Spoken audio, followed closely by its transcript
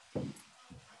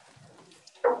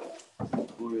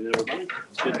Morning, everybody.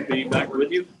 It's good to be back with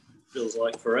you. Feels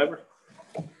like forever.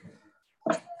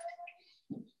 So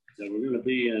we're going to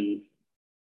be in,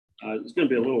 there's going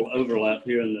to be a little overlap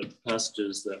here in the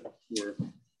passages that were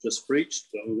just preached,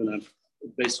 but we're going to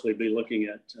basically be looking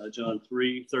at John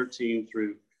 3:13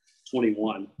 through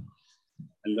 21.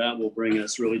 And that will bring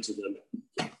us really to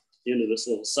the end of this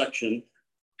little section.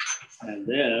 And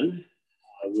then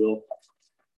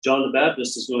John the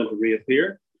Baptist is going to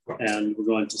reappear, and we're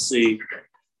going to see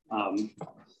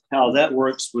how that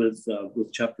works with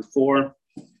chapter 4,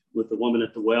 with the woman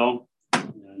at the well,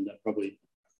 and probably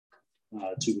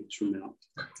 2 weeks from now.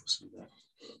 So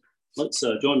let's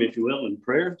join me, if you will, in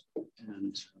prayer,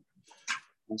 and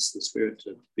ask the Spirit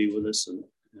to be with us and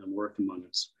work among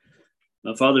us.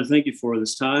 Father, thank you for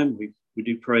this time. We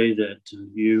do pray that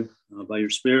you, by your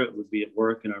Spirit, would be at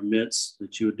work in our midst,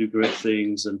 that you would do great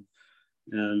things.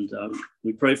 And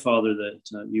we pray, Father,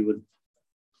 that you would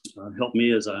help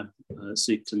me as I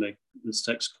seek to make this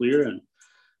text clear and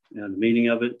the meaning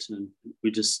of it. And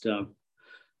we just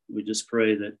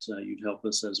pray that you'd help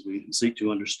us as we seek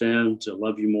to understand, to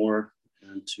love you more,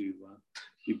 and to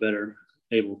be better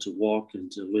able to walk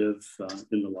and to live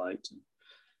in the light.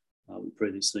 We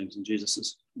pray these things in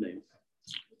Jesus' name.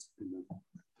 Amen.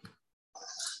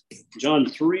 John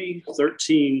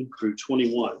 3:13 through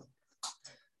 21.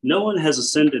 No one has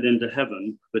ascended into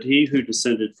heaven, but he who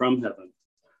descended from heaven,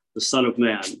 the Son of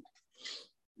Man.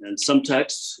 And some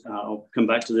texts, I'll come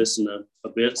back to this in a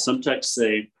bit, some texts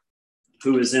say,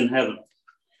 who is in heaven?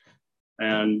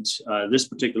 And this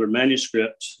particular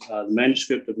manuscript, the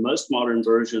manuscript of most modern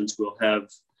versions will have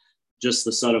just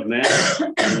the Son of Man,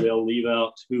 and they'll leave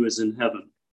out who is in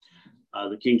heaven.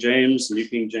 The King James, the New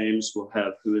King James will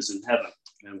have who is in heaven.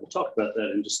 And we'll talk about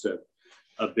that in just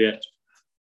a bit.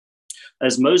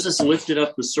 As Moses lifted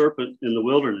up the serpent in the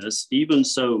wilderness, even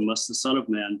so must the Son of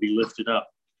Man be lifted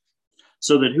up,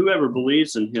 so that whoever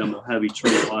believes in him will have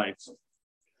eternal life.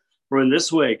 For in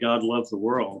this way God loved the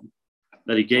world,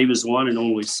 that he gave his one and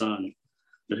only Son,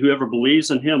 that whoever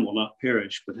believes in him will not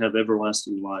perish, but have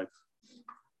everlasting life.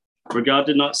 For God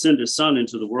did not send his Son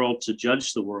into the world to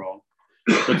judge the world,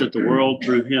 but that the world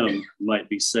through him might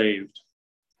be saved.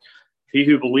 He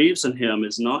who believes in him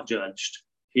is not judged.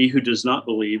 He who does not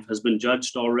believe has been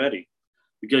judged already,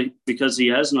 because he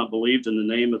has not believed in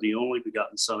the name of the only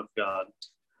begotten Son of God.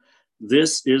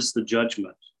 This is the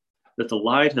judgment, that the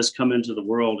light has come into the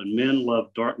world, and men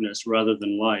love darkness rather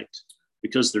than light,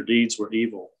 because their deeds were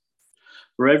evil.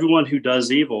 For everyone who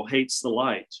does evil hates the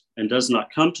light, and does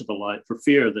not come to the light for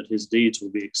fear that his deeds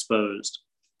will be exposed.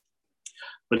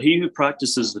 But he who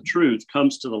practices the truth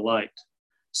comes to the light,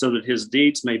 so that his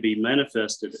deeds may be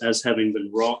manifested as having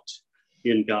been wrought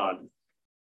in God.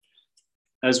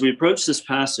 As we approach this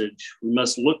passage, we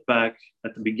must look back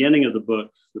at the beginning of the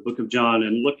book of John,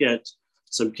 and look at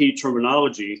some key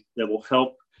terminology that will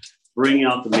help bring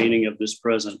out the meaning of this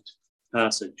present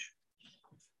passage.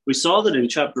 We saw that in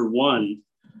chapter 1,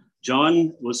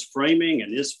 John was framing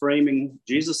and is framing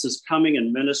Jesus' coming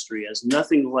and ministry as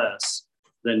nothing less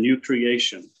than new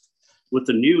creation, with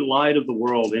the new light of the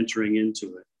world entering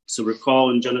into it. So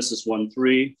recall in Genesis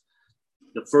 1:3,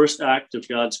 the first act of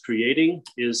God's creating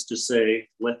is to say,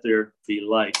 let there be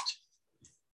light.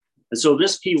 And so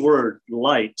this key word,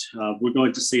 light, we're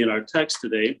going to see in our text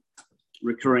today,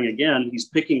 recurring again. He's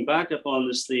picking back up on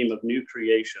this theme of new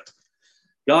creation.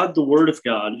 God, the Word of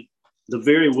God, the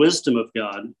very wisdom of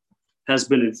God, has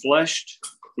been enfleshed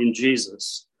in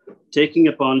Jesus, taking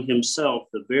upon himself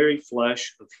the very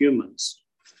flesh of humans.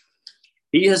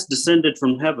 He has descended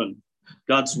from heaven,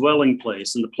 God's dwelling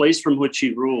place, and the place from which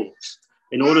he rules,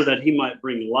 in order that he might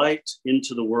bring light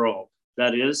into the world.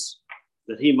 That is,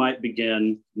 that he might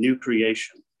begin new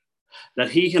creation, that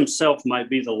he himself might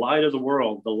be the light of the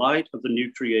world, the light of the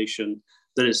new creation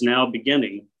that is now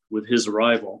beginning with his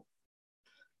arrival.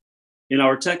 In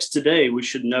our text today, we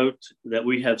should note that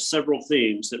we have several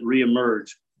themes that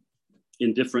reemerge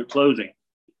in different clothing.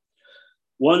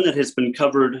 One that has been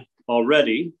covered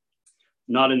already,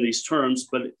 not in these terms,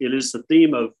 but it is the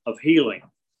theme of healing.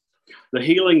 The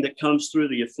healing that comes through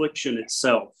the affliction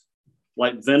itself,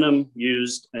 like venom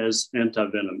used as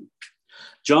antivenom.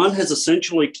 John has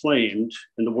essentially claimed,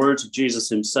 in the words of Jesus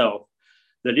himself,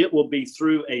 that it will be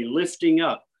through a lifting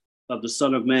up of the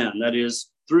Son of Man, that is,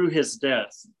 through his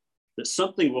death, that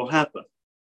something will happen,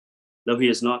 though he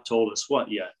has not told us what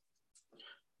yet.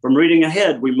 From reading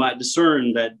ahead, we might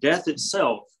discern that death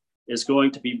itself is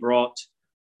going to be brought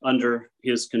under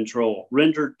his control,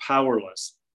 rendered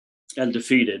powerless and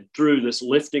defeated through this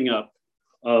lifting up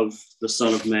of the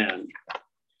Son of Man.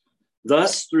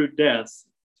 Thus, through death,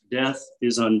 death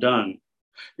is undone,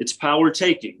 its power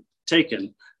taken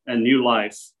taken and new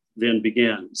life then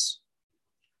begins.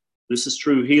 This is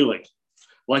true healing,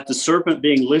 like the serpent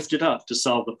being lifted up to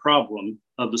solve the problem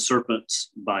of the serpent's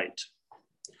bite.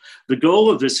 The goal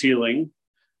of this healing,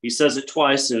 he says it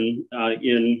twice in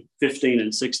 15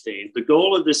 and 16. The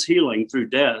goal of this healing through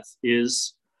death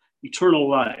is eternal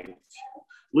life,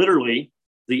 literally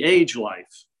the age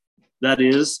life. That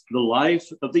is the life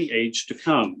of the age to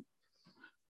come.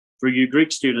 For you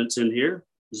Greek students in here,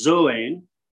 zoein,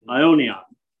 aionion.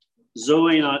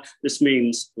 Zoein, this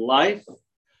means life,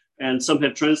 and some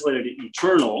have translated it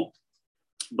eternal,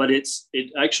 but it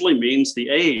actually means the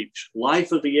age,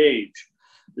 life of the age.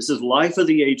 This is life of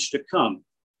the age to come.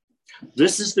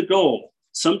 This is the goal,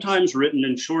 sometimes written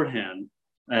in shorthand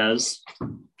as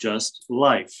just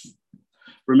life.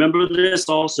 Remember this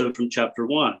also from chapter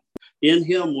 1. In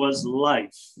him was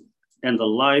life, and the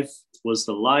life was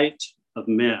the light of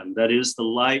men. That is the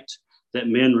light that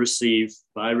men receive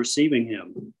by receiving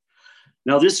him.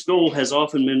 Now, this goal has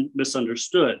often been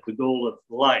misunderstood, the goal of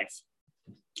life,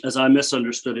 as I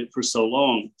misunderstood it for so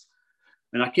long.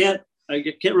 And I can't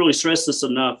really stress this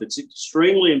enough. It's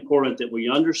extremely important that we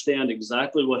understand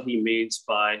exactly what he means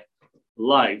by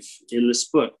life in this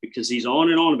book, because he's on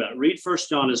and on about it. Read 1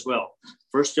 John as well.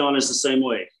 1 John is the same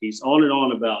way. He's on and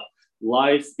on about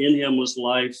life. In him was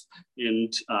life,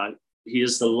 and he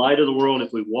is the light of the world.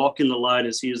 If we walk in the light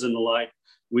as he is in the light,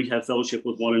 we have fellowship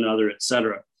with one another,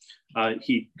 etc.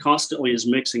 He constantly is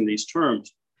mixing these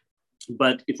terms.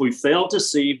 But if we fail to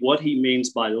see what he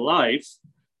means by life,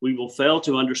 we will fail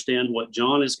to understand what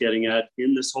John is getting at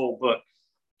in this whole book.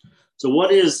 So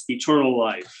what is eternal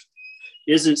life?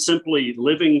 Is it simply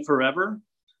living forever,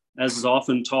 as is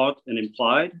often taught and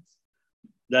implied?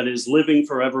 That is, living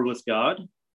forever with God?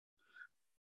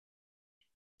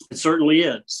 It certainly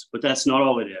is, but that's not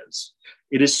all it is.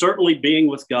 It is certainly being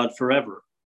with God forever,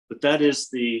 but that is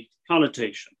the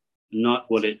connotation, not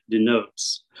what it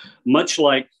denotes. Much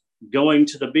like going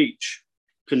to the beach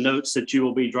connotes that you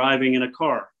will be driving in a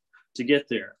car to get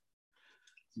there.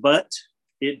 But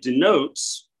it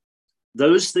denotes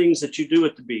those things that you do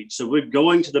at the beach. So we're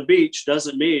going to the beach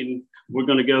doesn't mean we're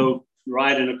going to go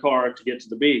ride in a car to get to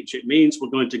the beach. It means we're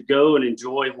going to go and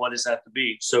enjoy what is at the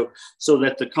beach. So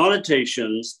that the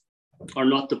connotations are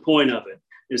not the point of it.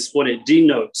 It's what it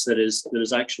denotes that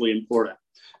is actually important.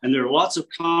 And there are lots of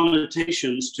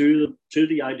connotations to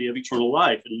the idea of eternal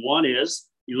life. And one is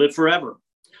you live forever.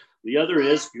 The other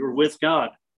is you're with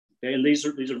God. Okay? And these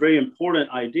are very important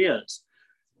ideas.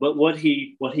 But what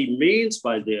he means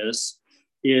by this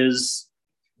is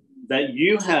that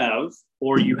you have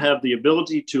the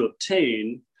ability to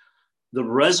obtain the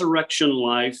resurrection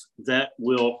life that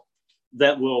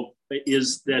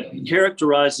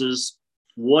characterizes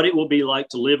what it will be like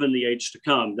to live in the age to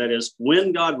come. That is,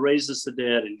 when God raises the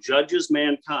dead and judges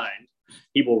mankind,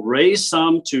 he will raise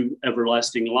some to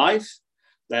everlasting life.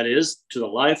 That is, to the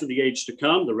life of the age to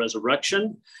come, the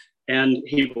resurrection. And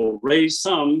he will raise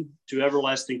some to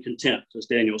everlasting content, as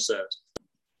Daniel says.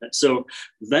 So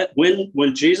that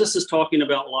when Jesus is talking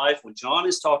about life, when John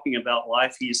is talking about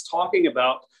life, he is talking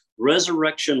about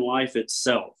resurrection life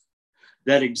itself.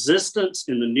 That existence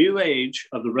in the new age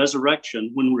of the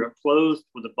resurrection, when we are clothed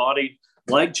with a body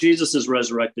like Jesus'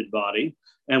 resurrected body,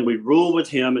 and we rule with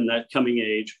him in that coming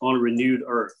age on a renewed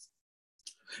earth.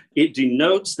 It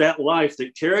denotes that life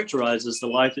that characterizes the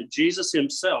life that Jesus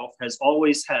himself has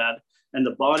always had and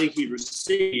the body he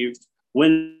received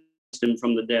when he raised him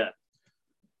from the dead.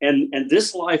 And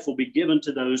this life will be given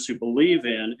to those who believe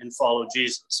in and follow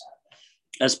Jesus.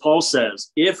 As Paul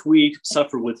says, if we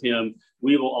suffer with him,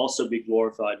 we will also be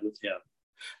glorified with him.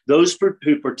 Those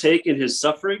who partake in his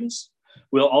sufferings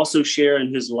will also share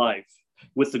in his life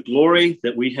with the glory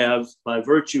that we have by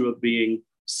virtue of being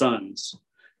sons.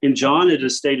 In John, it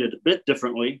is stated a bit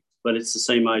differently, but it's the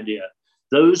same idea.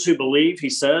 Those who believe, he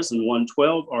says in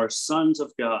 1:12, are sons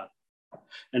of God,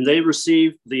 and they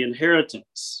receive the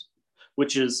inheritance,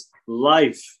 which is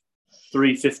life,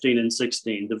 3:15 and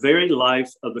 16, the very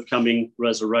life of the coming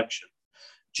resurrection.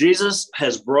 Jesus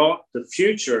has brought the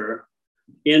future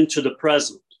into the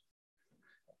present.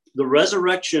 The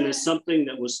resurrection is something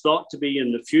that was thought to be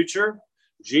in the future.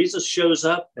 Jesus shows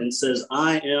up and says,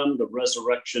 I am the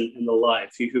resurrection and the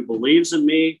life. He who believes in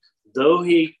me, though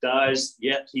he dies,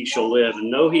 yet he shall live.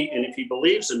 And if he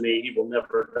believes in me, he will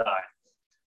never die.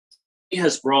 He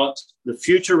has brought the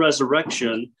future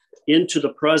resurrection into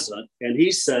the present. And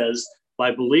he says,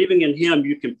 by believing in him,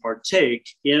 you can partake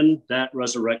in that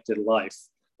resurrected life.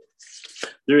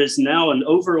 There is now an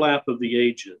overlap of the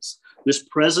ages. This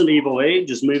present evil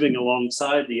age is moving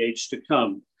alongside the age to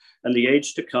come, and the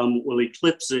age to come will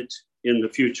eclipse it in the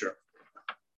future.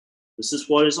 This is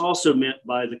what is also meant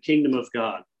by the kingdom of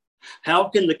God. How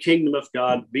can the kingdom of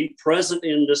God be present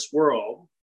in this world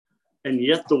and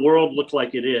yet the world look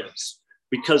like it is?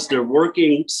 Because they're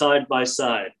working side by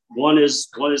side. One is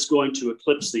going to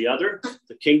eclipse the other.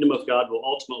 The kingdom of God will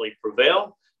ultimately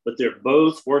prevail, but they're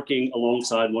both working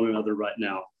alongside one another right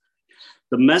now.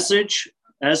 The message,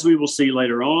 as we will see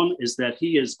later on, is that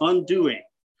he is undoing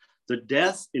the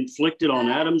death inflicted on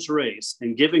Adam's race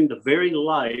and giving the very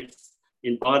life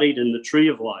embodied in the tree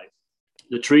of life,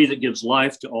 the tree that gives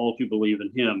life to all who believe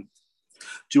in him.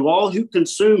 To all who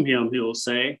consume him, he will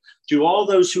say, to all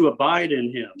those who abide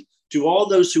in him, to all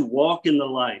those who walk in the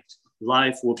light,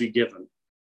 life will be given.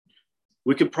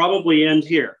 We could probably end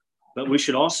here, but we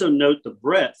should also note the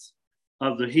breadth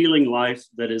of the healing life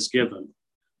that is given.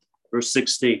 Verse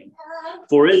 16,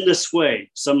 for in this way,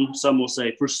 some will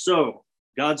say, for so,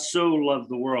 God so loved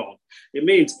the world. It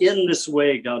means in this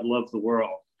way, God loved the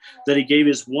world, that he gave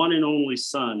his one and only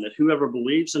son, that whoever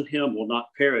believes in him will not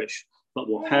perish, but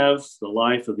will have the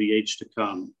life of the age to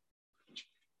come.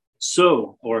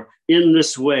 So, or in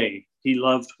this way, he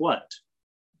loved what?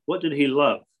 What did he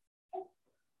love?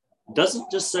 It doesn't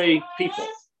just say people.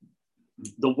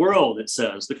 The world, it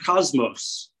says, the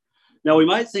cosmos. Now, we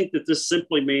might think that this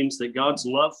simply means that God's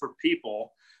love for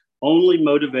people only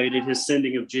motivated his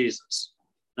sending of Jesus.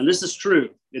 And this is true.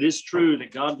 It is true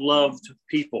that God loved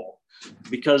people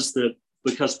because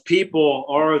people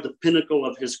are the pinnacle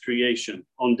of his creation.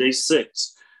 On day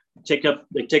 6, they take up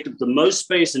the most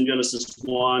space in Genesis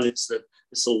 1. It's the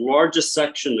largest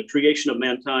section, the creation of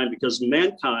mankind, because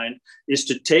mankind is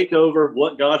to take over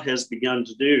what God has begun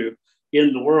to do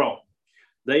in the world.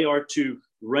 They are to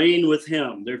reign with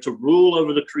him. They're to rule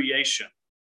over the creation.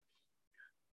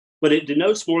 But it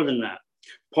denotes more than that.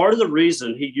 Part of the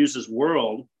reason he uses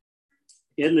world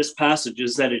in this passage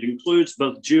is that it includes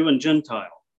both Jew and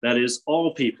Gentile, that is,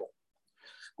 all people.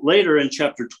 Later in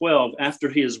chapter 12, after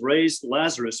he has raised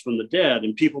Lazarus from the dead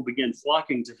and people begin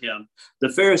flocking to him, the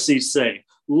Pharisees say,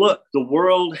 look, the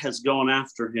world has gone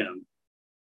after him.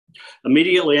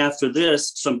 Immediately after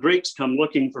this, some Greeks come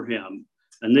looking for him,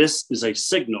 and this is a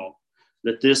signal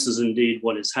that this is indeed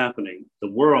what is happening. The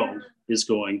world is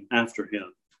going after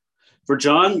him. For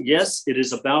John, yes, it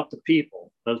is about the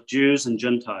people, both Jews and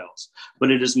Gentiles,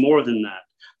 but it is more than that.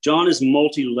 John is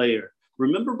multi-layered.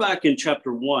 Remember back in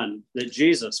chapter 1 that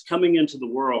Jesus, coming into the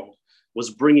world, was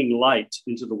bringing light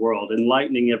into the world,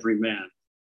 enlightening every man.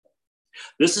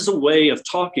 This is a way of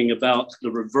talking about the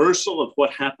reversal of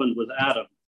what happened with Adam.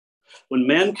 When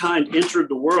mankind entered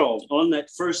the world on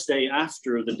that first day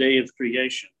after the day of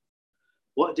creation,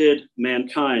 what did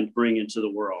mankind bring into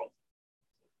the world?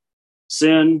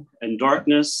 Sin and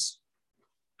darkness,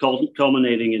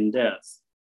 culminating in death.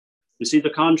 You see the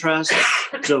contrast?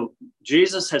 So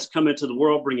Jesus has come into the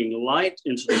world bringing light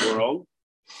into the world.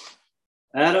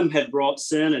 Adam had brought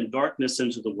sin and darkness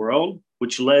into the world,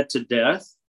 which led to death.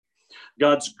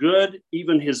 God's good,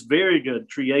 even his very good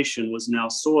creation was now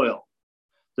soil.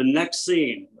 The next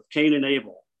scene of Cain and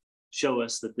Abel show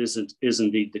us that this is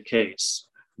indeed the case.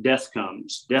 Death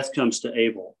comes to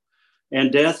Abel.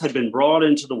 And death had been brought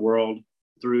into the world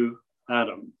through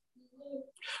Adam.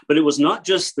 But it was not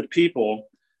just the people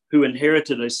who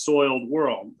inherited a soiled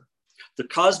world. The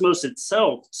cosmos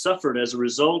itself suffered as a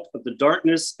result of the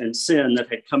darkness and sin that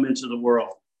had come into the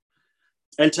world.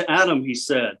 And to Adam, he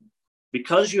said,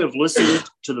 because you have listened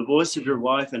to the voice of your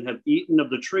wife and have eaten of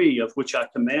the tree of which I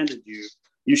commanded you,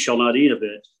 you shall not eat of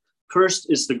it. Cursed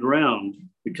is the ground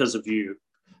because of you.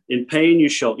 In pain you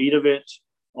shall eat of it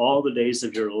all the days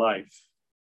of your life.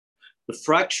 The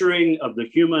fracturing of the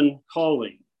human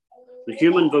calling, the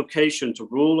human vocation to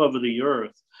rule over the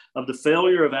earth, of the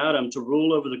failure of Adam to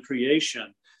rule over the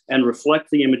creation and reflect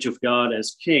the image of God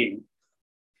as king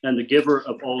and the giver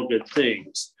of all good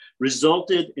things,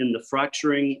 resulted in the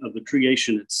fracturing of the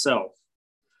creation itself.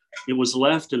 It was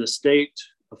left in a state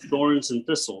of thorns and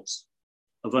thistles,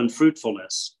 of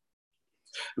unfruitfulness.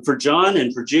 And for John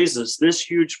and for Jesus, this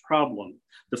huge problem,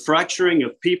 the fracturing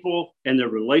of people and their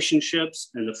relationships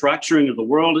and the fracturing of the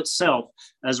world itself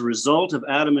as a result of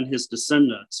Adam and his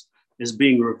descendants, is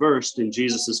being reversed in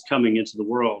Jesus' coming into the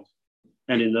world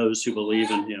and in those who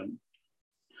believe in him.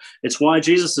 It's why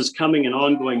Jesus' coming and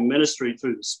ongoing ministry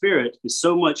through the Spirit is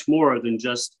so much more than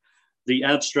just the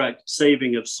abstract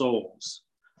saving of souls,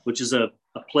 which is a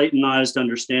Platonized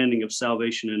understanding of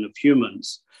salvation and of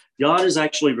humans. God is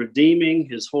actually redeeming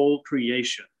his whole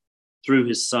creation through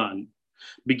his Son,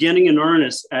 beginning in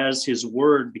earnest as his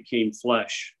word became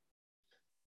flesh.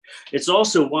 It's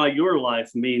also why your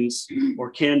life means or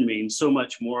can mean so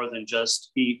much more than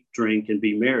just eat, drink, and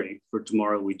be merry, for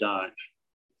tomorrow we die.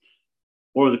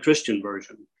 Or the Christian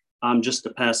version. I'm just a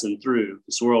passing through.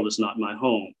 This world is not my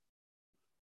home.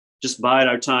 Just bide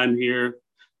our time here,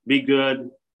 be good,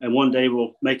 and one day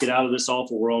we'll make it out of this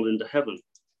awful world into heaven.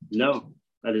 No,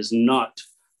 that is not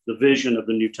the vision of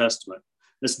the New Testament.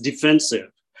 It's defensive.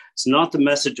 It's not the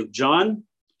message of John.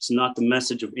 It's not the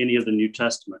message of any of the New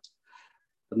Testament.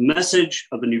 The message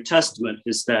of the New Testament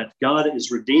is that God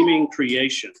is redeeming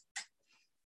creation,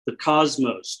 the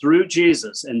cosmos, through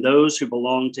Jesus and those who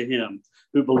belong to him,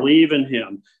 who believe in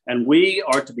him. And we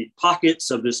are to be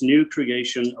pockets of this new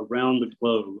creation around the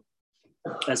globe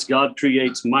as God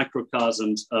creates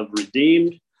microcosms of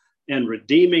redeemed and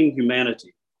redeeming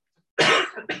humanity.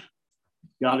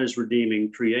 God is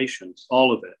redeeming creation,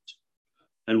 all of it.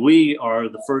 And we are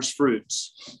the first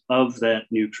fruits of that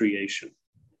new creation.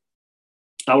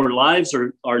 Our lives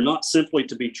are not simply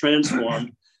to be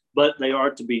transformed, but they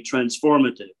are to be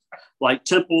transformative, like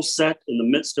temples set in the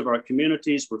midst of our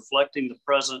communities, reflecting the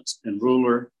presence and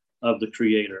ruler of the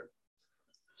Creator.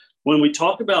 When we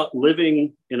talk about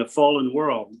living in a fallen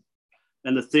world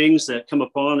and the things that come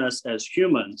upon us as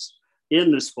humans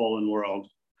in this fallen world,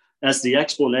 as the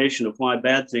explanation of why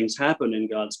bad things happen in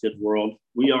God's good world,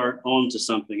 we are on to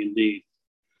something indeed.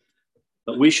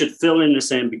 But we should fill in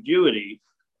this ambiguity,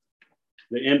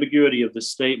 the ambiguity of the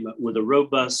statement, with a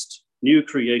robust new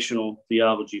creational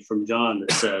theology from John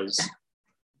that says,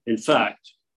 in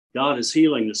fact, God is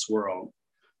healing this world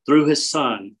through his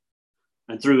Son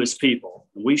and through his people.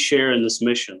 And we share in this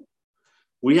mission.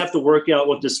 We have to work out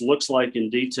what this looks like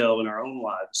in detail in our own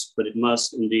lives, but it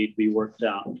must indeed be worked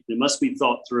out. It must be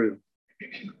thought through.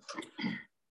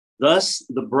 Thus,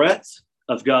 the breadth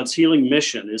of God's healing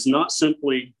mission is not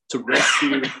simply to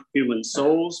rescue human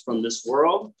souls from this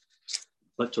world,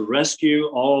 but to rescue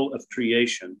all of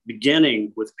creation,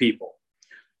 beginning with people,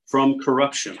 from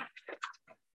corruption.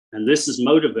 And this is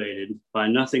motivated by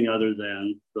nothing other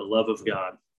than the love of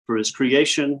God for his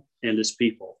creation and his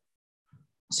people.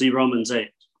 See Romans 8.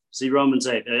 See Romans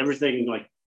 8. Everything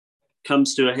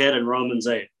comes to a head in Romans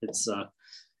 8.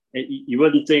 You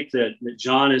wouldn't think that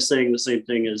John is saying the same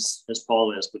thing as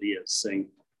Paul is, but he is saying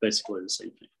basically the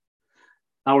same thing.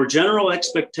 Our general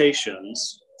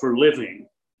expectations for living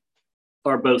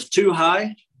are both too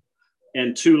high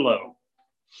and too low.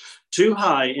 Too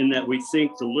high in that we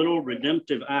think the little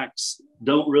redemptive acts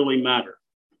don't really matter,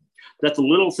 that the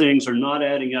little things are not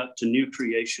adding up to new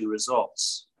creation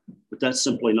results. But that's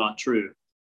simply not true.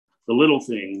 The little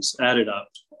things added up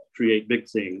create big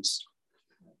things.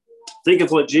 Think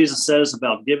of what Jesus says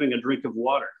about giving a drink of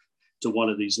water to one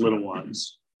of these little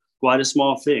ones. Quite a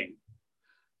small thing,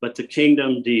 but the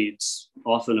kingdom deeds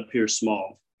often appear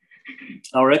small.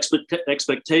 Our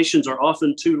expectations are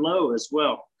often too low as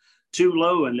well. Too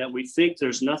low in that we think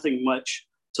there's nothing much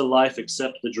to life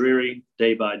except the dreary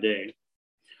day by day.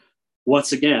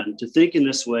 Once again, to think in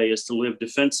this way is to live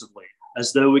defensively,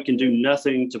 as though we can do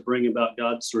nothing to bring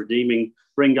God's redeeming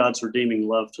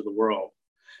love to the world,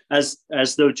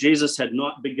 as though Jesus had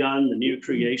not begun the new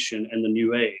creation and the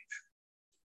new age.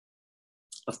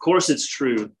 Of course, it's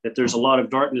true that there's a lot of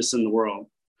darkness in the world,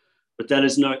 but that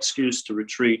is no excuse to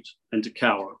retreat and to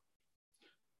cower.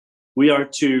 We are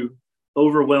to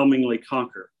overwhelmingly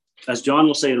conquer. As John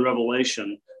will say in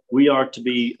Revelation, we are to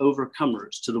be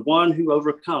overcomers. To the one who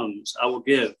overcomes, I will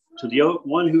give. To the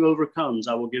one who overcomes,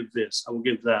 I will give this, I will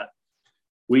give that.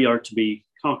 We are to be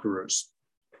conquerors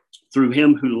through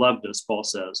him who loved us, Paul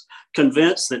says,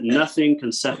 convinced that nothing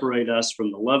can separate us from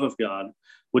the love of God,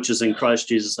 which is in Christ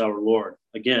Jesus our Lord.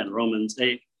 Again, Romans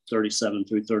 8:37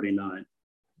 through 39.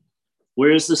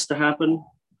 Where is this to happen?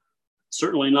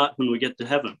 Certainly not when we get to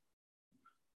heaven.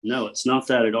 No, it's not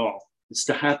that at all. It's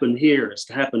to happen here. It's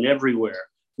to happen everywhere.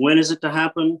 When is it to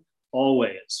happen?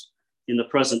 Always. In the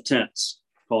present tense,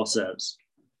 Paul says.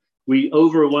 We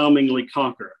overwhelmingly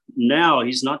conquer. Now,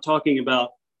 he's not talking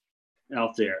about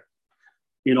out there.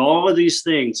 In all of these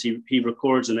things, he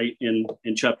records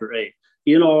in chapter 8,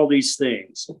 in all these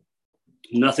things,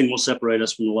 nothing will separate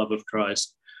us from the love of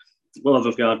Christ, the love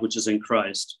of God, which is in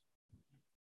Christ.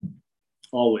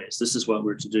 Always. This is what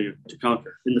we're to do, to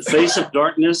conquer. In the face of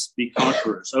darkness, be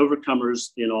conquerors,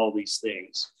 overcomers in all these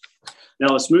things. Now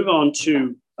let's move on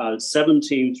to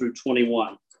 17 through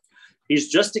 21. He's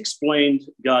just explained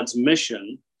God's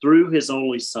mission through his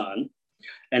only Son,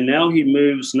 and now he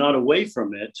moves not away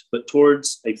from it, but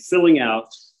towards a filling out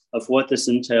of what this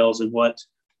entails and what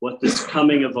this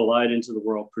coming of the light into the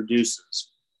world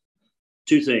produces.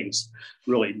 Two things,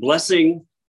 really, blessing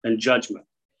and judgment.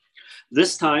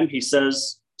 This time he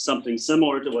says something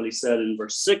similar to what he said in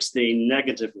verse 16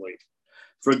 negatively.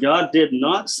 For God did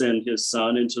not send his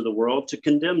Son into the world to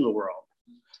condemn the world,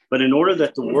 but in order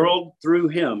that the world through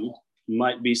him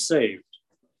might be saved.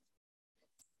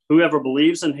 Whoever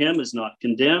believes in him is not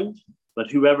condemned, but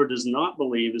whoever does not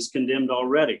believe is condemned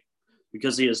already,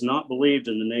 because he has not believed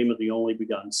in the name of the only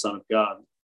begotten Son of God.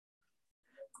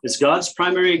 Is God's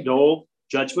primary goal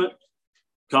judgment,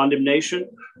 condemnation?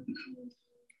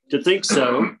 To think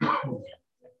so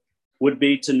would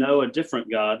be to know a different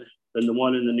God than the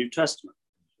one in the New Testament.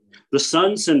 The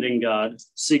Son-sending God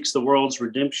seeks the world's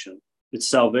redemption, its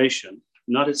salvation,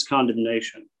 not its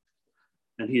condemnation.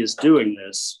 And he is doing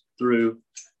this through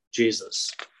Jesus.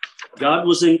 God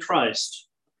was in Christ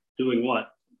doing what?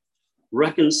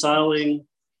 Reconciling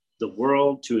the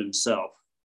world to himself.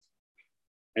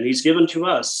 And he's given to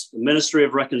us the ministry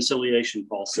of reconciliation,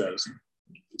 Paul says.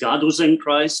 God was in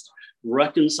Christ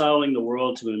reconciling the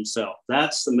world to himself.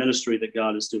 That's the ministry that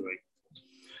God is doing.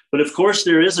 But of course,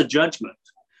 there is a judgment.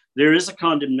 There is a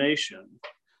condemnation.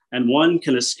 And one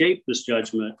can escape this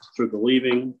judgment through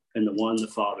believing in the one the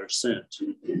Father sent.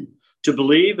 To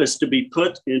believe is to be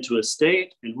put into a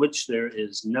state in which there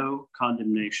is no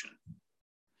condemnation.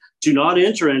 To not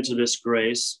enter into this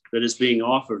grace that is being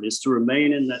offered is to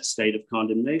remain in that state of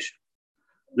condemnation.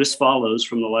 This follows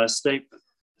from the last statement.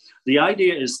 The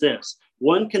idea is this: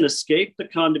 one can escape the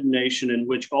condemnation in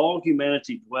which all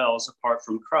humanity dwells apart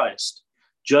from Christ.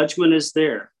 Judgment is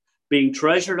there, being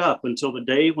treasured up until the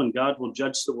day when God will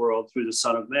judge the world through the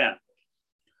Son of Man.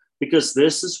 Because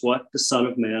this is what the Son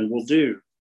of Man will do.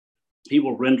 He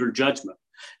will render judgment.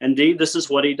 Indeed, this is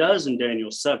what he does in Daniel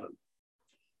 7.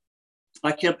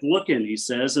 I kept looking, he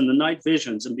says, in the night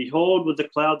visions, and behold, with the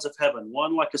clouds of heaven,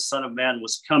 one like a son of man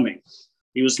was coming.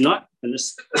 He was not, and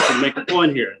this to make a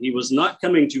point here, he was not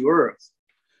coming to earth.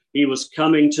 He was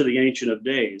coming to the Ancient of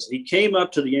Days. He came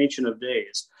up to the Ancient of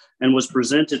Days and was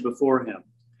presented before him.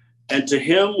 And to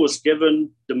him was given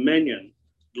dominion,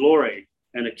 glory,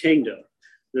 and a kingdom,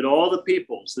 that all the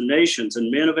peoples, the nations, and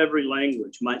men of every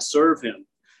language might serve him.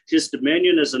 His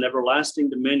dominion is an everlasting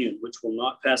dominion which will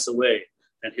not pass away,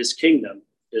 and his kingdom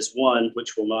is one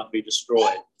which will not be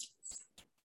destroyed.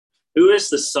 Who is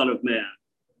this Son of Man?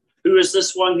 Who is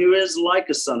this one who is like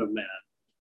a son of man?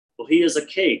 Well, he is a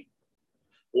king.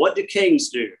 What do kings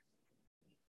do?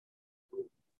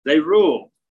 They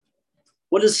rule.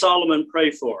 What does Solomon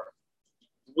pray for?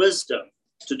 Wisdom.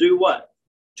 To do what?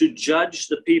 To judge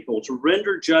the people, to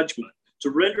render judgment, to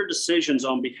render decisions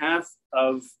on behalf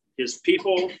of his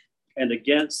people and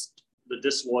against the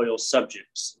disloyal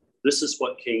subjects. This is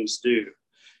what kings do.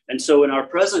 And so in our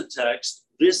present text,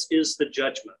 this is the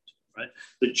judgment, right?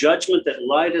 The judgment that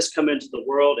light has come into the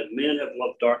world and men have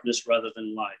loved darkness rather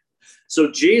than light. So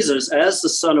Jesus, as the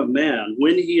Son of Man,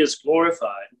 when he is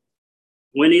glorified,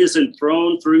 when he is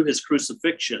enthroned through his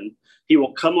crucifixion, he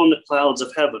will come on the clouds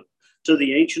of heaven to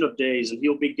the Ancient of Days, and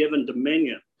he'll be given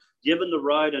dominion, given the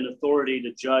right and authority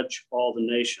to judge all the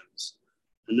nations.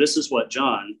 And this is what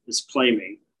John is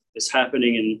claiming is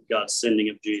happening in God's sending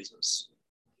of Jesus.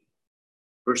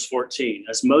 Verse 14,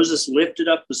 as Moses lifted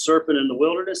up the serpent in the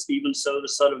wilderness, even so the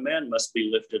Son of Man must be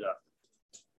lifted up.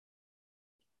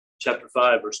 Chapter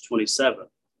 5, verse 27.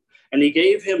 And he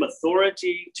gave him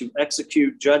authority to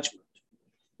execute judgment.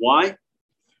 Why?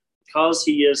 Because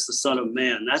he is the Son of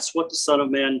Man. That's what the Son of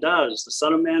Man does. The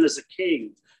Son of Man is a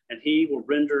king, and he will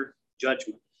render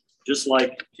judgment, just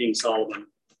like King Solomon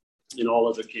and all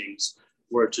other kings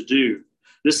were to do.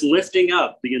 This lifting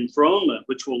up, the enthronement,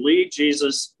 which will lead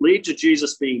to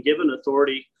Jesus being given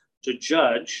authority to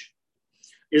judge,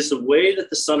 is the way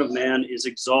that the Son of Man is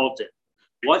exalted.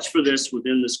 Watch for this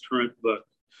within this current book.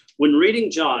 When reading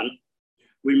John,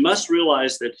 we must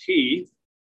realize that he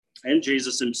and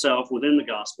Jesus himself within the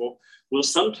gospel will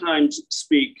sometimes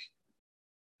speak,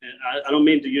 and I don't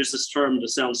mean to use this term to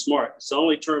sound smart. It's the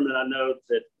only term that I know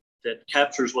that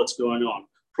captures what's going on.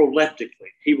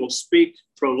 Proleptically. He will speak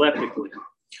proleptically.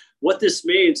 What this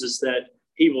means is that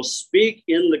he will speak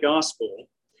in the gospel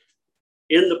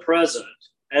in the present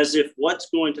as if what's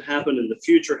going to happen in the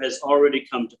future has already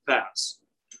come to pass.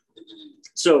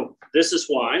 So this is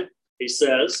why he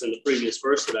says in the previous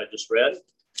verse that I just read,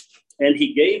 and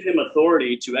he gave him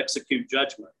authority to execute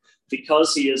judgment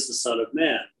because he is the Son of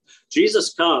Man.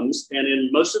 Jesus comes, and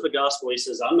in most of the gospel, he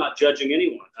says, I'm not judging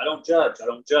anyone. I don't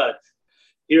judge.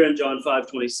 Here in John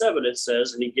 5:27, it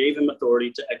says, and he gave him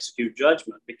authority to execute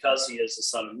judgment because he is the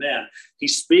Son of Man.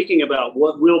 He's speaking about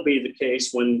what will be the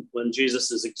case when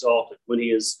Jesus is exalted, when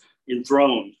he is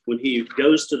enthroned, when he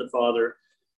goes to the Father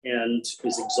and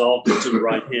is exalted to the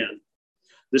right hand.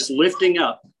 This lifting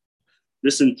up,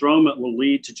 this enthronement will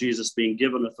lead to Jesus being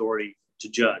given authority to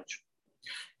judge.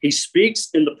 He speaks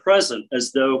in the present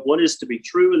as though what is to be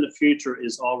true in the future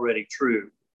is already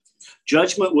true.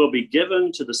 Judgment will be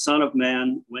given to the Son of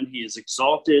Man when he is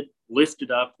exalted, lifted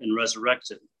up, and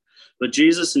resurrected. But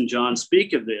Jesus and John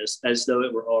speak of this as though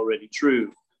it were already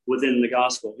true within the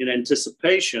gospel in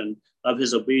anticipation of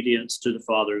his obedience to the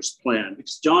Father's plan.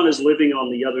 Because John is living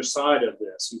on the other side of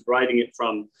this. He's writing it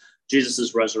from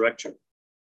Jesus's resurrection.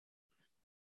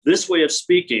 This way of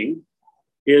speaking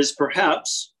is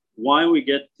perhaps why we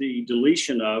get the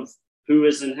deletion of who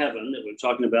is in heaven that we're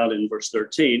talking about in verse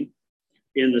 13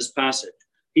 in this passage.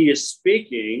 He is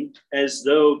speaking as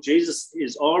though Jesus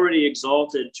is already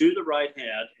exalted to the right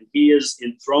hand and he is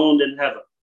enthroned in heaven.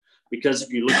 Because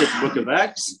if you look at the book of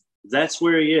Acts, that's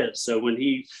where he is. So when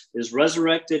he is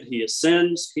resurrected, he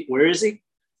ascends. Where is he?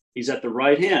 He's at the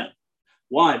right hand.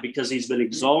 Why? Because he's been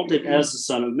exalted as the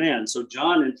Son of Man. So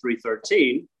John in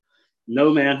 3:13,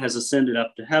 no man has ascended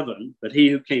up to heaven, but he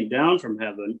who came down from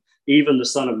heaven, even the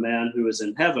Son of Man who is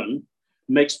in heaven,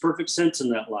 makes perfect sense in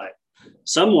that light.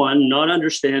 Someone not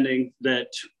understanding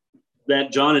that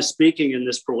John is speaking in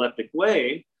this proleptic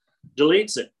way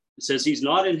deletes it. It says he's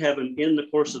not in heaven in the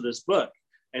course of this book.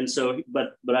 And so,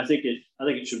 but I think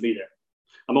it should be there.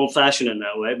 I'm old-fashioned in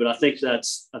that way, but I think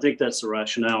that's the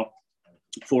rationale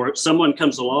for it. Someone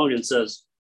comes along and says,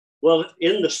 well,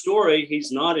 in the story,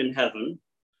 he's not in heaven.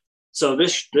 So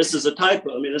this is a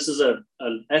typo. I mean, this is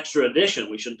an extra addition.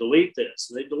 We should delete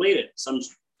this. They delete it.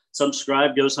 Some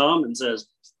scribe goes home and says,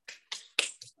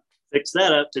 fix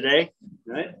that up today,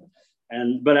 right?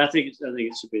 But I think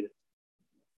it should be there.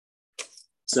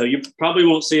 So you probably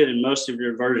won't see it in most of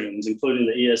your versions, including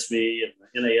the ESV and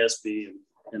the NASB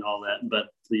and all that, but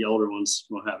the older ones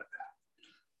will have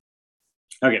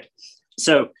it. Okay,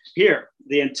 so here,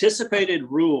 the anticipated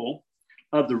rule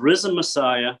of the risen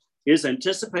Messiah is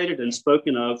anticipated and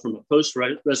spoken of from a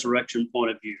post-resurrection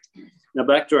point of view. Now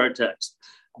back to our text.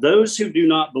 Those who do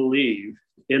not believe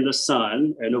in the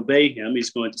Son and obey him,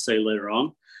 he's going to say later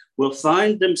on, will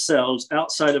find themselves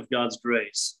outside of God's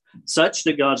grace, such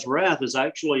that God's wrath is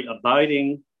actually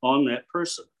abiding on that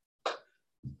person.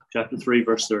 Chapter 3,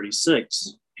 verse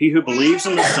 36. He who believes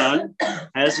in the Son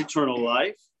has eternal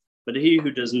life, but he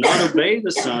who does not obey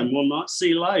the Son will not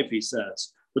see life, he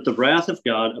says, but the wrath of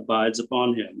God abides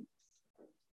upon him.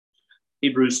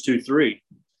 Hebrews 2:3.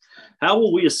 How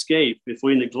will we escape if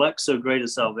we neglect so great a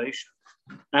salvation?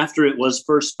 After it was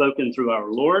first spoken through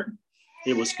our Lord,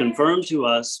 it was confirmed to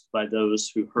us by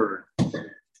those who heard.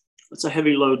 That's a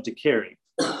heavy load to carry.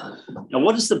 Now,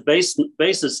 what is the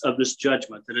basis of this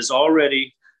judgment that is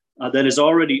already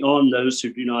on those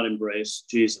who do not embrace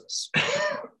Jesus?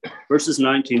 Verses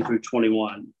 19 through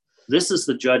 21. This is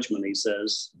the judgment, he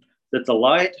says, that the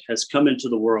light has come into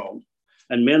the world,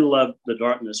 and men loved the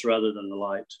darkness rather than the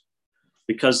light,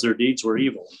 because their deeds were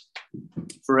evil.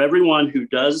 For everyone who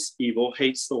does evil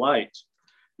hates the light,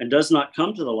 and does not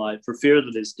come to the light for fear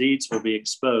that his deeds will be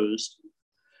exposed.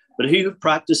 But he who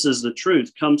practices the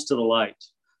truth comes to the light,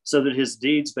 so that his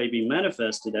deeds may be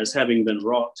manifested as having been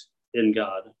wrought in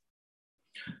God.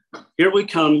 Here we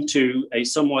come to a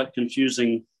somewhat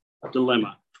confusing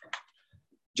dilemma.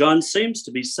 John seems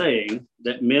to be saying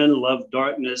that men love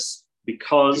darkness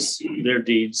because their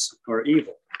deeds are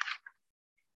evil.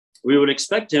 We would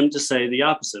expect him to say the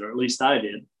opposite, or at least I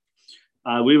did.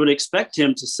 We would expect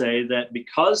him to say that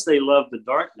because they love the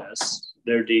darkness,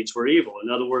 their deeds were evil. In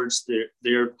other words,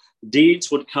 their deeds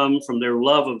would come from their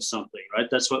love of something, right?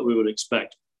 That's what we would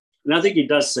expect. And I think he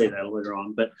does say that later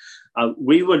on, but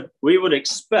we would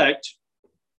expect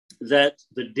that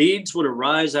the deeds would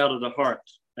arise out of the heart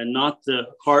and not the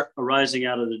heart arising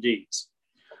out of the deeds.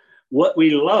 What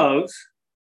we love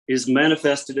is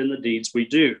manifested in the deeds we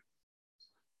do,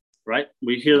 right?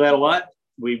 We hear that a lot.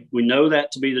 We know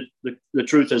that to be the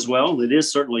truth as well. It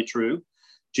is certainly true.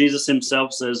 Jesus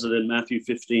himself says it in Matthew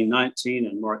 15:19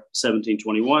 and Mark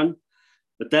 17:21,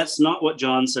 but that's not what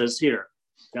John says here,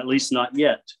 at least not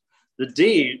yet. The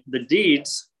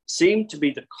deeds seem to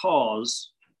be the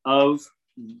cause of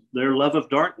their love of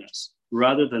darkness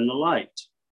rather than the light.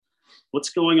 What's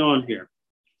going on here?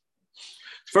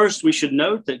 First, we should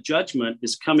note that judgment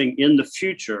is coming in the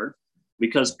future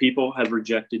because people have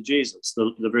rejected Jesus,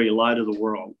 the very light of the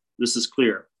world. This is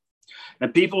clear.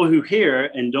 And people who hear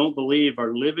and don't believe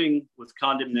are living with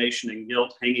condemnation and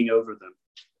guilt hanging over them.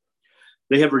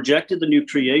 They have rejected the new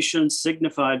creation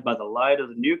signified by the light of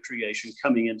the new creation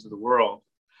coming into the world.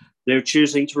 They're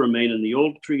choosing to remain in the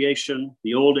old creation,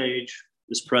 the old age,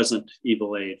 this present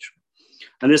evil age.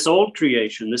 And this old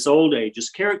creation, this old age is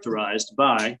characterized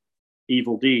by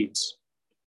evil deeds.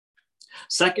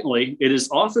 Secondly, it is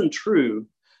often true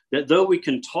that though we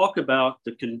can talk about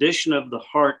the condition of the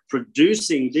heart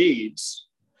producing deeds,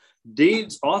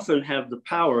 deeds often have the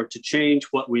power to change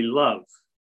what we love.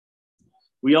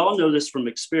 We all know this from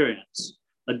experience.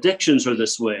 Addictions are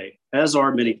this way, as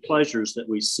are many pleasures that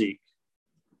we seek.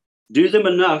 Do them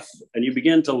enough, and you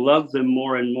begin to love them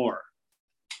more and more,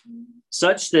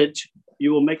 such that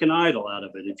you will make an idol out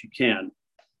of it if you can.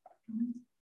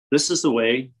 This is the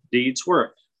way deeds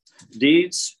work.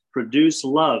 Deeds produce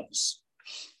loves.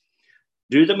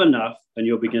 Do them enough, and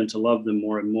you'll begin to love them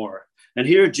more and more. And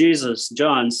here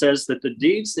John says that the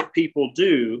deeds that people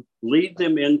do lead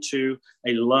them into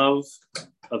a love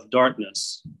of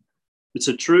darkness. It's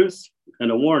a truth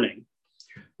and a warning.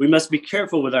 We must be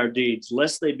careful with our deeds,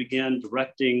 lest they begin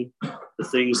directing the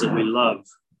things that we love.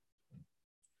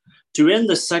 To end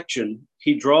this section,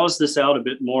 he draws this out a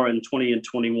bit more in 20 and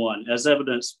 21, as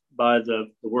evidenced by the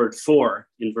word for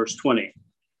in verse 20.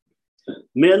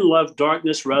 Men love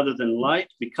darkness rather than light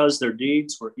because their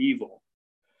deeds were evil.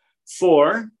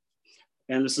 For,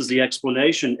 and this is the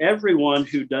explanation, everyone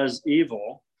who does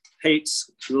evil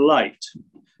hates light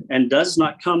and does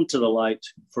not come to the light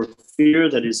for fear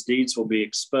that his deeds will be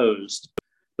exposed.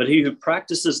 But he who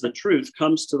practices the truth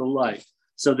comes to the light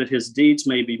so that his deeds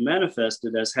may be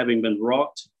manifested as having been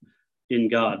wrought in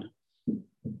God.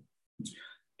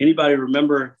 Anybody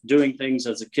remember doing things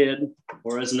as a kid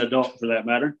or as an adult for that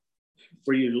matter,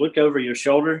 where you look over your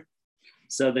shoulder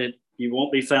so that you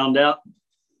won't be found out?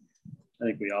 I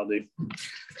think we all do.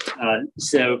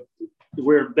 So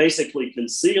we're basically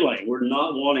concealing. We're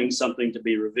not wanting something to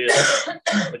be revealed.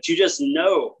 But you just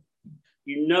know,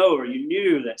 or you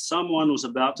knew that someone was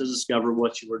about to discover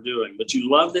what you were doing, but you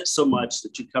loved it so much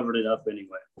that you covered it up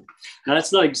anyway. Now,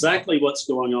 that's not exactly what's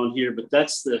going on here, but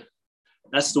that's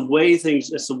the way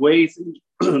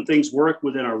things work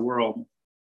within our world,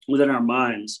 within our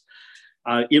minds.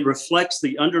 It reflects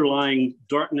the underlying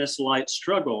darkness-light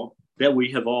struggle that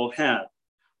we have all had,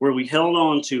 where we held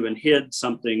on to and hid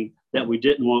something that we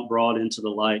didn't want brought into the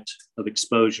light of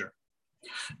exposure.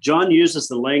 John uses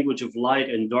the language of light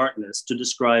and darkness to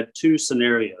describe two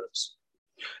scenarios.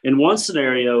 In one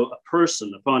scenario, a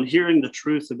person, upon hearing the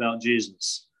truth about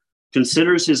Jesus,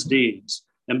 considers his deeds,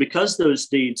 and because those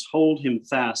deeds hold him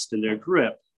fast in their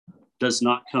grip, does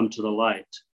not come to the light,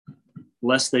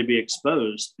 lest they be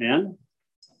exposed, and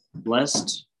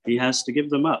lest he has to give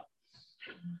them up.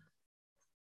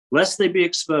 Lest they be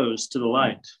exposed to the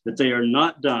light, that they are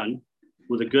not done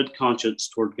with a good conscience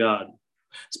toward God.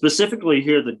 Specifically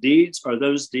here, the deeds are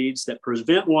those deeds that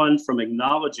prevent one from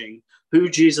acknowledging who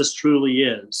Jesus truly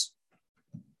is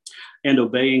and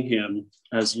obeying him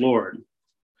as Lord.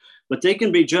 But they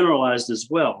can be generalized as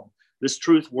well. This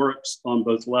truth works on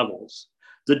both levels.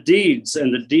 The deeds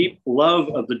and the deep love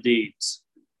of the deeds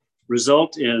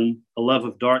result in a love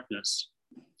of darkness.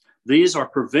 These are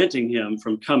preventing him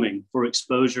from coming for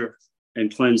exposure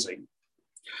and cleansing.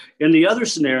 In the other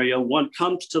scenario, one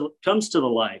comes to the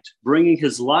light, bringing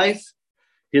his life,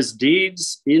 his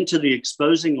deeds into the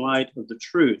exposing light of the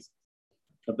truth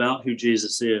about who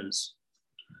Jesus is.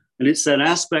 And it's that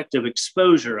aspect of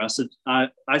exposure,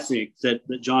 I think,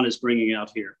 that John is bringing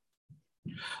out here.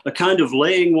 A kind of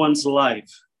laying one's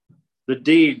life, the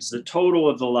deeds, the total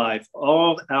of the life,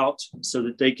 all out so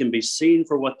that they can be seen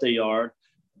for what they are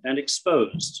and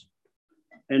exposed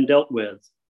and dealt with.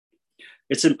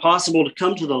 It's impossible to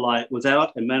come to the light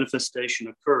without a manifestation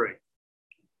occurring.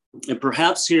 And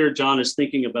perhaps here John is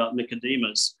thinking about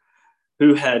Nicodemus,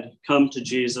 who had come to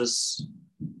Jesus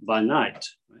by night.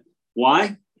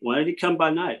 Why? Why did he come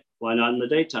by night? Why not in the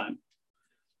daytime?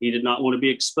 He did not want to be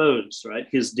exposed, right?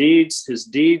 His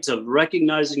deeds of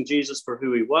recognizing Jesus for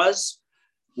who he was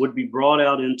would be brought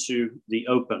out into the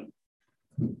open.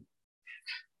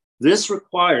 This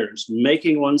requires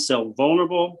making oneself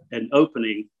vulnerable and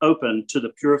open to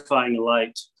the purifying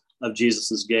light of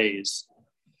Jesus's gaze.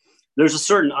 There's a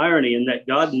certain irony in that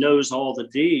God knows all the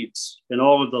deeds and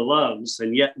all of the loves,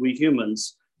 and yet we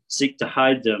humans seek to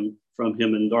hide them from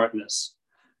him in darkness.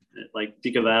 Like,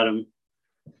 think of Adam.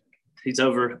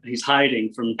 He's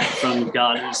hiding from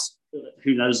God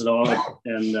who knows it all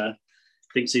and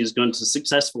thinks he's going to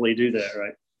successfully do that,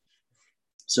 right?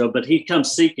 So, but he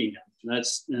comes seeking him.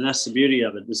 And that's the beauty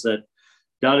of it, is that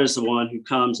God is the one who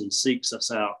comes and seeks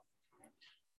us out.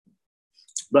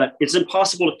 But it's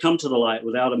impossible to come to the light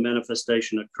without a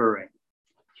manifestation occurring.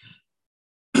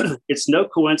 It's no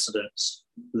coincidence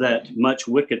that much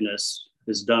wickedness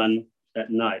is done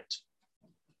at night.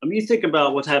 I mean, you think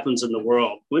about what happens in the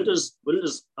world. When does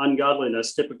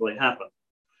ungodliness typically happen?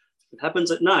 It happens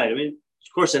at night. I mean,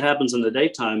 of course, it happens in the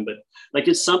daytime, but like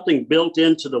it's something built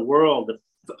into the world.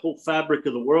 The whole fabric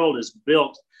of the world is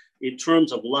built in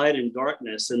terms of light and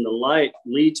darkness, and the light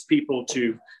leads people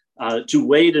to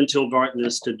wait until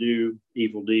darkness to do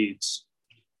evil deeds.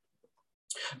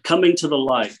 Coming to the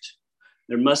light,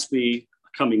 there must be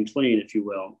coming clean, if you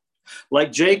will.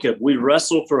 Like Jacob, we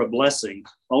wrestle for a blessing,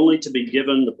 only to be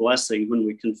given the blessing when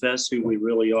we confess who we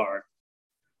really are.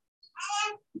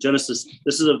 Genesis,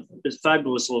 this is a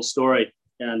fabulous little story,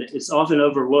 and it's often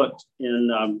overlooked in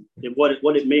what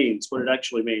it means, what it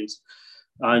actually means.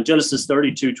 In Genesis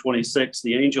 32:26,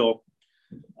 the angel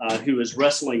who is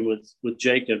wrestling with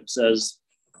Jacob says,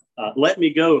 let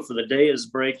me go, for the day is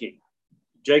breaking.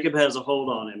 Jacob has a hold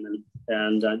on him,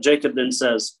 and Jacob then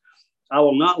says, I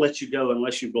will not let you go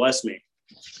unless you bless me.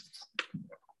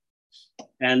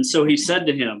 And so he said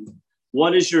to him,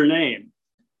 what is your name?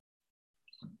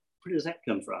 Where does that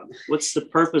come from? What's the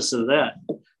purpose of that?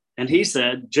 And he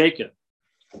said, Jacob.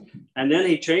 And then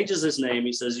he changes his name.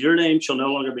 He says, your name shall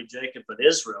no longer be Jacob, but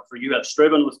Israel, for you have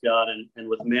striven with God and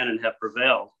with men and have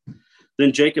prevailed.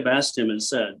 Then Jacob asked him and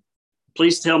said,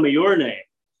 please tell me your name.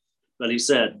 But he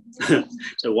said,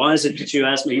 so why is it that you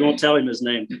ask me? You won't tell him his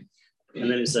name. And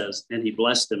then it says, and he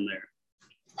blessed him there.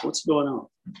 What's going on?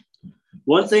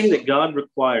 One thing that God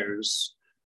requires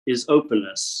is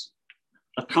openness,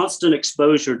 a constant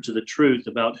exposure to the truth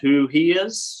about who he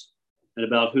is and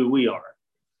about who we are.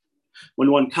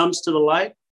 When one comes to the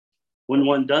light, when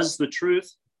one does the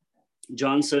truth,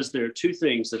 John says there are two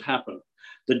things that happen.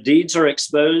 The deeds are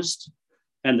exposed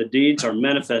and the deeds are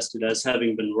manifested as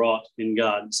having been wrought in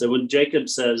God. So when Jacob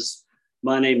says,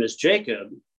 my name is Jacob,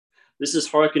 this is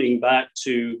hearkening back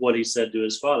to what he said to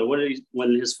his father.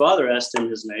 When his father asked him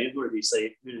his name, who did he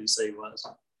say he was?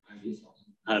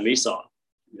 I'm Esau,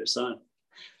 your son.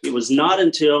 It was not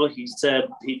until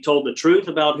he told the truth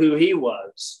about who he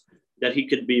was that he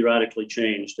could be radically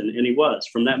changed. And he was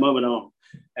from that moment on.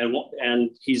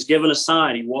 And he's given a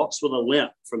sign. He walks with a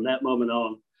limp from that moment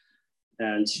on.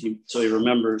 And so he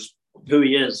remembers who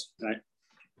he is, right?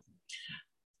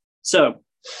 So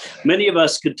many of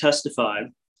us could testify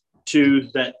to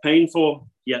that painful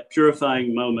yet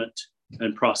purifying moment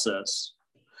and process.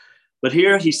 But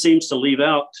here he seems to leave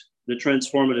out the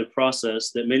transformative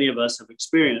process that many of us have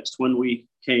experienced when we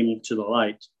came to the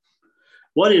light.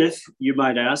 What if, you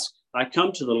might ask, I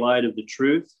come to the light of the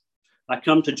truth, I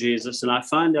come to Jesus, and I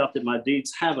find out that my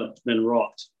deeds haven't been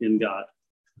wrought in God?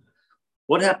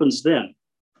 What happens then?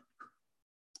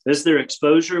 Is there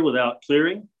exposure without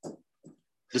clearing?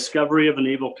 Discovery of an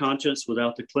evil conscience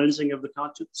without the cleansing of the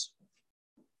conscience?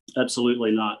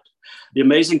 Absolutely not. The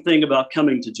amazing thing about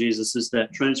coming to Jesus is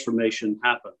that transformation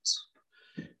happens.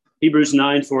 Hebrews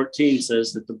 9:14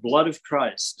 says that the blood of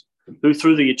Christ, who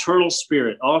through the eternal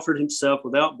Spirit offered himself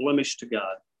without blemish to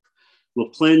God, will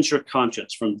cleanse your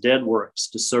conscience from dead works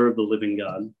to serve the living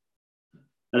God.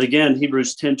 And again,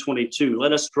 Hebrews 10:22,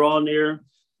 let us draw near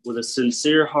with a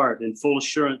sincere heart and full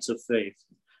assurance of faith,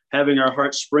 having our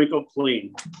hearts sprinkled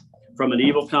clean from an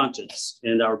evil conscience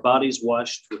and our bodies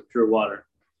washed with pure water.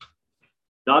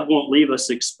 God won't leave us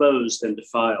exposed and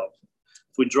defiled.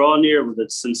 If we draw near with a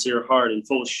sincere heart and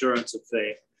full assurance of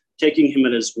faith, taking him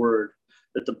at his word,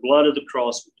 that the blood of the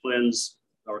cross will cleanse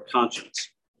our conscience,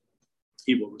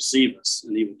 he will receive us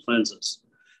and he will cleanse us.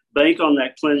 Bank on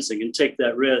that cleansing and take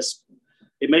that risk.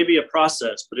 It may be a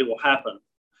process, but it will happen.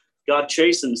 God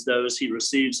chastens those he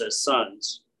receives as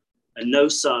sons, and no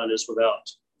son is without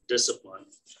discipline.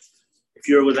 If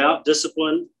you're without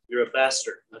discipline, you're a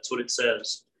bastard. That's what it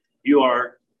says. You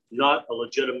are not a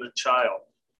legitimate child.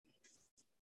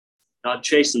 God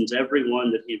chastens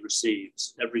everyone that he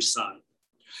receives, every son.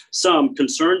 Some,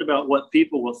 concerned about what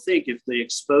people will think if they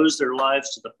expose their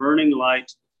lives to the burning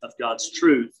light of God's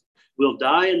truth, will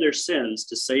die in their sins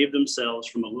to save themselves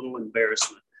from a little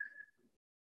embarrassment.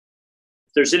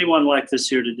 If there's anyone like this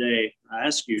here today, I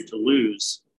ask you to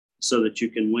lose so that you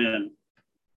can win.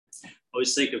 I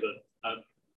always think of a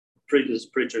previous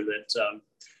preacher that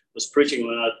was preaching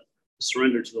when I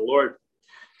surrendered to the Lord.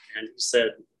 And he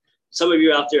said, some of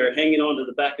you out there are hanging on to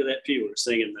the back of that pew. We're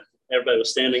singing that. Everybody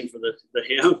was standing for the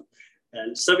hymn.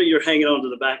 And some of you are hanging on to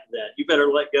the back of that. You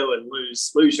better let go and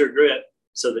lose your grip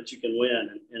so that you can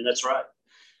win. And that's right.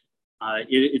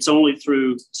 It's only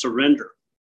through surrender.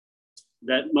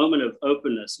 That moment of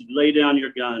openness, you lay down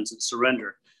your guns and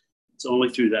surrender. It's only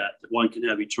through that one can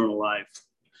have eternal life.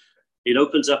 It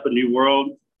opens up a new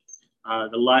world.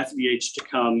 The life of the age to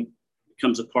come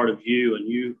becomes a part of you and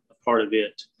you a part of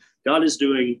it. God is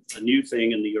doing a new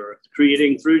thing in the earth,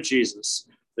 creating through Jesus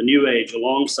the new age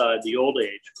alongside the old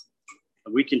age.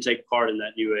 And we can take part in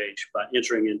that new age by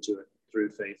entering into it through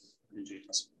faith in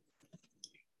Jesus.